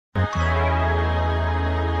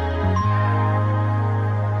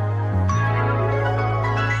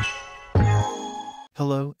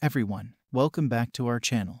Hello everyone, welcome back to our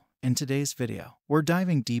channel. In today's video, we're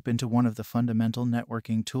diving deep into one of the fundamental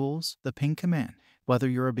networking tools, the ping command. Whether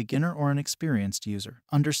you're a beginner or an experienced user,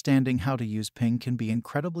 understanding how to use ping can be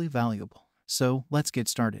incredibly valuable. So let's get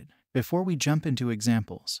started. Before we jump into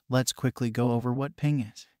examples, let's quickly go over what ping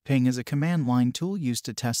is. Ping is a command line tool used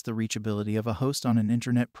to test the reachability of a host on an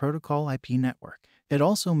Internet Protocol IP network. It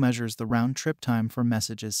also measures the round-trip time for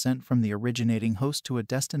messages sent from the originating host to a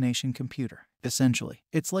destination computer. Essentially,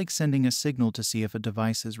 it's like sending a signal to see if a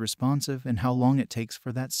device is responsive and how long it takes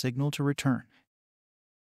for that signal to return.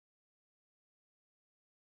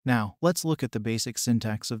 Now, let's look at the basic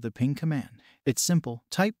syntax of the ping command. It's simple.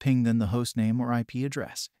 Type ping then the host name or IP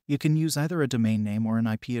address. You can use either a domain name or an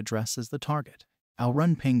IP address as the target. I'll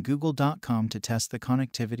run ping google.com to test the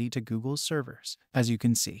connectivity to Google's servers. As you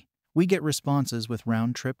can see, we get responses with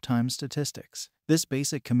round-trip time statistics. This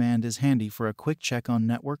basic command is handy for a quick check on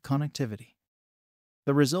network connectivity.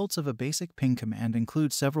 The results of a basic ping command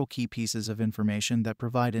include several key pieces of information that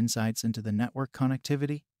provide insights into the network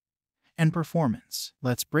connectivity and performance.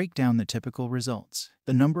 Let's break down the typical results.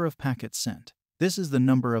 The number of packets sent. This is the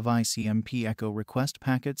number of ICMP echo request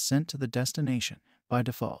packets sent to the destination. By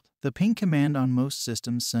default, the ping command on most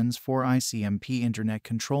systems sends 4 ICMP Internet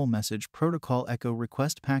Control Message Protocol echo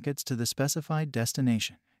request packets to the specified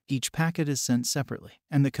destination. Each packet is sent separately,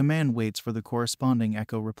 and the command waits for the corresponding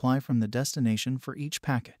echo reply from the destination for each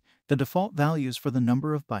packet. The default values for the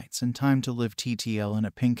number of bytes and time to live TTL in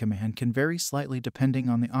a ping command can vary slightly depending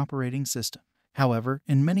on the operating system. However,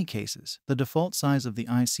 in many cases, the default size of the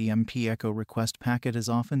ICMP echo request packet is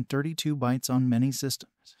often 32 bytes on many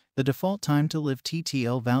systems. The default time to live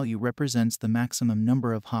TTL value represents the maximum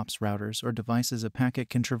number of hops, routers, or devices a packet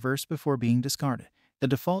can traverse before being discarded. The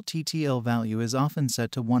default TTL value is often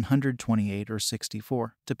set to 128 or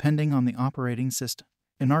 64, depending on the operating system.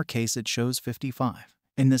 In our case, it shows 55.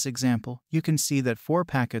 In this example, you can see that 4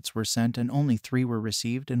 packets were sent and only 3 were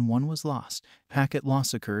received and 1 was lost. Packet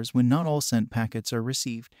loss occurs when not all sent packets are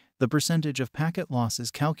received. The percentage of packet loss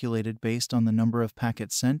is calculated based on the number of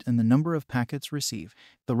packets sent and the number of packets received.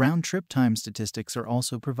 The round-trip time statistics are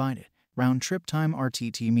also provided. Round-trip time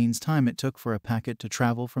RTT means time it took for a packet to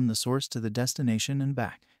travel from the source to the destination and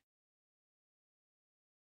back.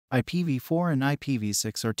 IPv4 and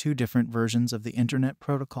IPv6 are 2 different versions of the Internet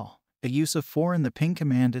Protocol. The use of 4 in the ping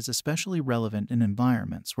command is especially relevant in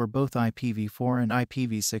environments where both IPv4 and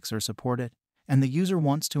IPv6 are supported, and the user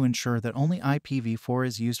wants to ensure that only IPv4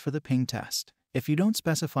 is used for the ping test. If you don't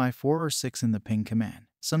specify 4 or 6 in the ping command,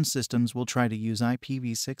 some systems will try to use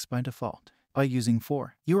IPv6 by default. By using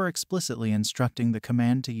 4, you are explicitly instructing the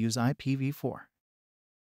command to use IPv4.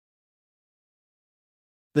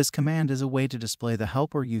 This command is a way to display the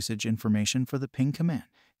help or usage information for the ping command.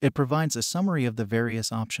 It provides a summary of the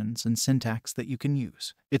various options and syntax that you can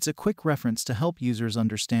use. It's a quick reference to help users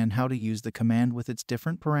understand how to use the command with its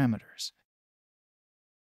different parameters.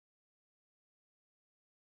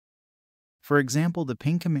 For example, the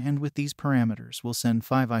ping command with these parameters will send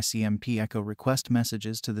 5 ICMP echo request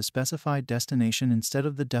messages to the specified destination instead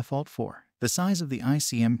of the default 4. The size of the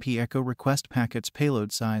ICMP echo request packet's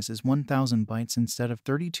payload size is 1000 bytes instead of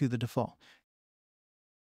 32, the default.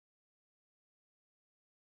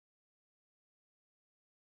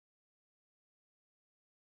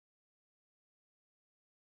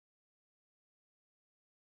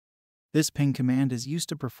 This ping command is used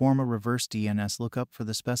to perform a reverse DNS lookup for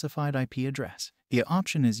the specified IP address. The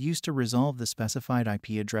option is used to resolve the specified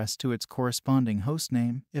IP address to its corresponding host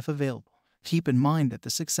name, if available. Keep in mind that the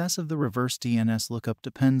success of the reverse DNS lookup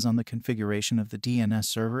depends on the configuration of the DNS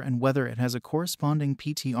server and whether it has a corresponding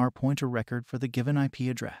PTR pointer record for the given IP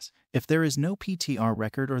address. If there is no PTR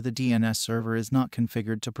record or the DNS server is not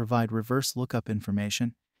configured to provide reverse lookup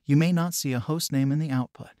information, you may not see a host name in the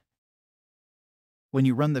output. When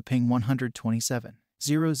you run the ping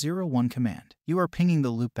 127.0.0.1 command, you are pinging the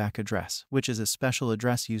loopback address, which is a special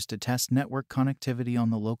address used to test network connectivity on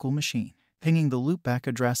the local machine. Pinging the loopback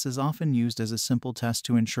address is often used as a simple test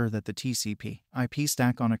to ensure that the TCP/IP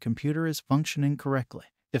stack on a computer is functioning correctly.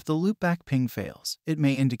 If the loopback ping fails, it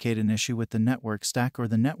may indicate an issue with the network stack or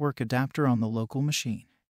the network adapter on the local machine.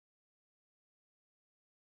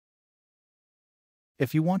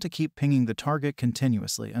 If you want to keep pinging the target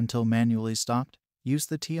continuously until manually stopped, use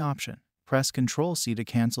the T option. Press Ctrl+C to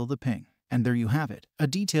cancel the ping. And there you have it, a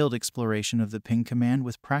detailed exploration of the ping command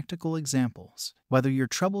with practical examples. Whether you're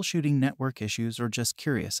troubleshooting network issues or just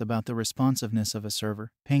curious about the responsiveness of a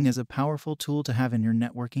server, ping is a powerful tool to have in your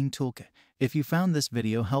networking toolkit. If you found this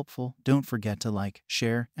video helpful, don't forget to like,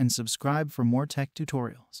 share, and subscribe for more tech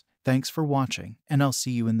tutorials. Thanks for watching, and I'll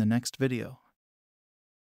see you in the next video.